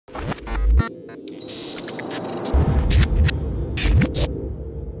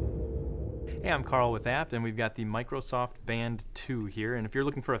I'm Carl with Apt, and we've got the Microsoft Band 2 here. And if you're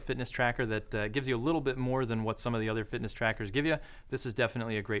looking for a fitness tracker that gives you a little bit more than what some of the other fitness trackers give you, this is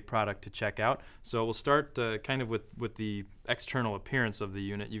definitely a great product to check out. So we'll start kind of with the external appearance of the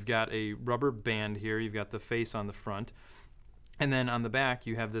unit. You've got a rubber band here, you've got the face on the front, and then on the back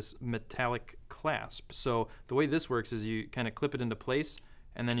you have this metallic clasp. So the way this works is you kind of clip it into place,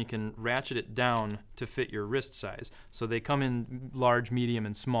 and then you can ratchet it down to fit your wrist size. So they come in large, medium,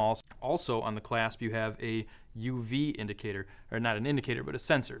 and small. Also on the clasp you have a UV indicator, or not an indicator, but a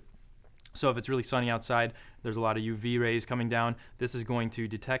sensor. So if it's really sunny outside, there's a lot of UV rays coming down, this is going to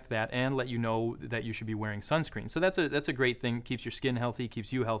detect that and let you know that you should be wearing sunscreen. So that's a great thing, keeps your skin healthy,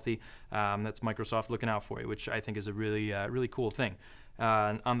 keeps you healthy. That's Microsoft looking out for you, which I think is a really cool thing.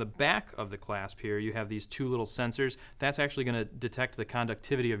 On the back of the clasp here, you have these two little sensors. That's actually going to detect the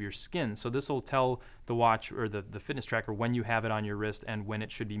conductivity of your skin. So this will tell the watch or the fitness tracker when you have it on your wrist and when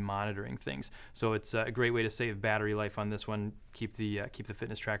it should be monitoring things. So it's a great way to save battery life on this one, keep the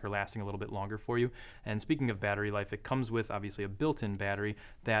fitness tracker lasting a little bit longer for you. And speaking of battery life, it comes with obviously a built-in battery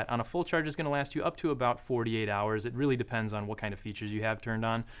that on a full charge is going to last you up to about 48 hours. It really depends on what kind of features you have turned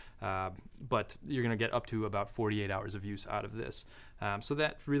on, but you're going to get up to about 48 hours of use out of this. So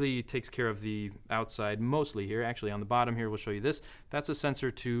that really takes care of the outside mostly here. Actually on the bottom here we'll show you this. That's a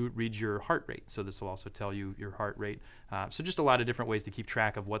sensor to read your heart rate. So this will also tell you your heart rate. So just a lot of different ways to keep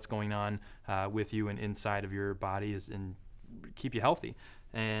track of what's going on with you and inside of your body and keep you healthy.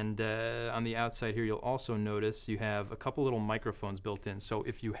 And on the outside here you'll also notice you have a couple little microphones built in. So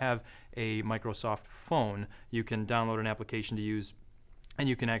if you have a Microsoft phone, you can download an application to use, and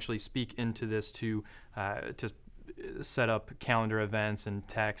you can actually speak into this to set up calendar events and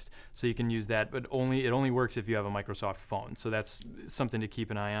text. So you can use that, but it only works if you have a Microsoft phone. So that's something to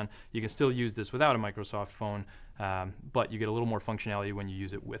keep an eye on. You can still use this without a Microsoft phone, but you get a little more functionality when you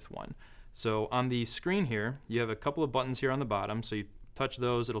use it with one. So on the screen here, you have a couple of buttons here on the bottom. So you touch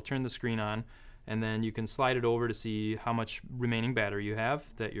those, it'll turn the screen on, and then you can slide it over to see how much remaining battery you have,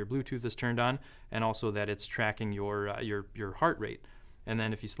 that your Bluetooth is turned on, and also that it's tracking your heart rate. And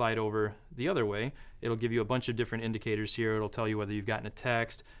then if you slide over the other way, it'll give you a bunch of different indicators here. It'll tell you whether you've gotten a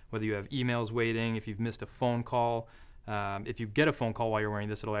text, whether you have emails waiting, if you've missed a phone call. If you get a phone call while you're wearing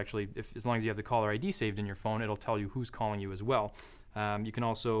this, it'll actually, as long as you have the caller ID saved in your phone, it'll tell you who's calling you as well. You can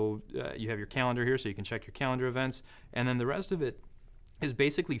also, you have your calendar here, so you can check your calendar events, and then the rest of it is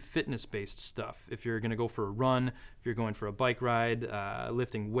basically fitness-based stuff. If you're going to go for a run, if you're going for a bike ride,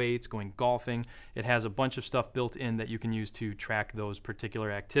 lifting weights, going golfing, it has a bunch of stuff built in that you can use to track those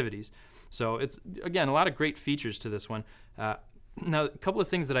particular activities. So it's, again, a lot of great features to this one. Now, a couple of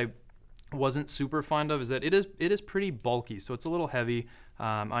things that I wasn't super fond of is that it is pretty bulky, so it's a little heavy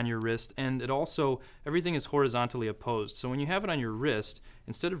on your wrist, and it also, everything is horizontally opposed. So when you have it on your wrist,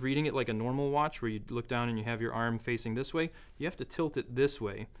 instead of reading it like a normal watch where you look down and you have your arm facing this way, you have to tilt it this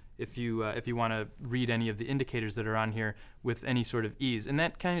way if you want to read any of the indicators that are on here with any sort of ease, and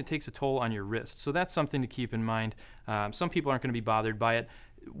that kind of takes a toll on your wrist. So that's something to keep in mind. Some people aren't going to be bothered by it.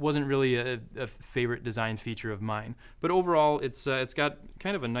 It wasn't really a favorite design feature of mine, but overall it's got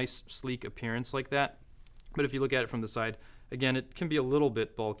kind of a nice sleek appearance like that. But if you look at it from the side, again, it can be a little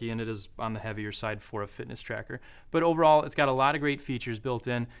bit bulky, and it is on the heavier side for a fitness tracker. But overall, it's got a lot of great features built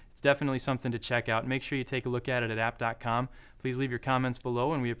in. It's definitely something to check out. Make sure you take a look at it at apt.com. Please leave your comments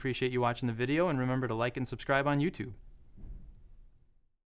below, and we appreciate you watching the video, and remember to like and subscribe on YouTube.